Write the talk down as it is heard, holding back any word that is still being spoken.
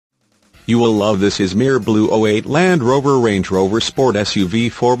You will love this Izmir Blue '08 Land Rover Range Rover Sport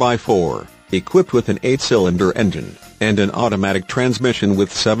SUV 4x4, equipped with an 8-cylinder engine and an automatic transmission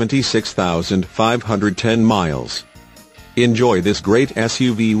with 76,510 miles. Enjoy this great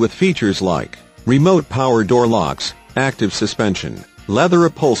SUV with features like remote power door locks, active suspension, leather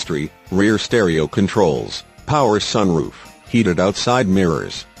upholstery, rear stereo controls, power sunroof, heated outside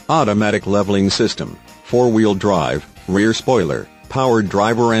mirrors, automatic leveling system, 4-wheel drive, rear spoiler, powered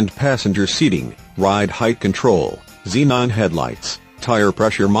driver and passenger seating, ride height control, xenon headlights, tire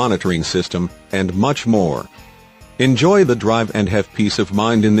pressure monitoring system, and much more. Enjoy the drive and have peace of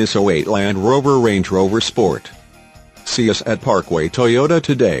mind in this '08 Land Rover Range Rover Sport. See us at Parkway Toyota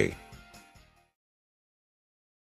today.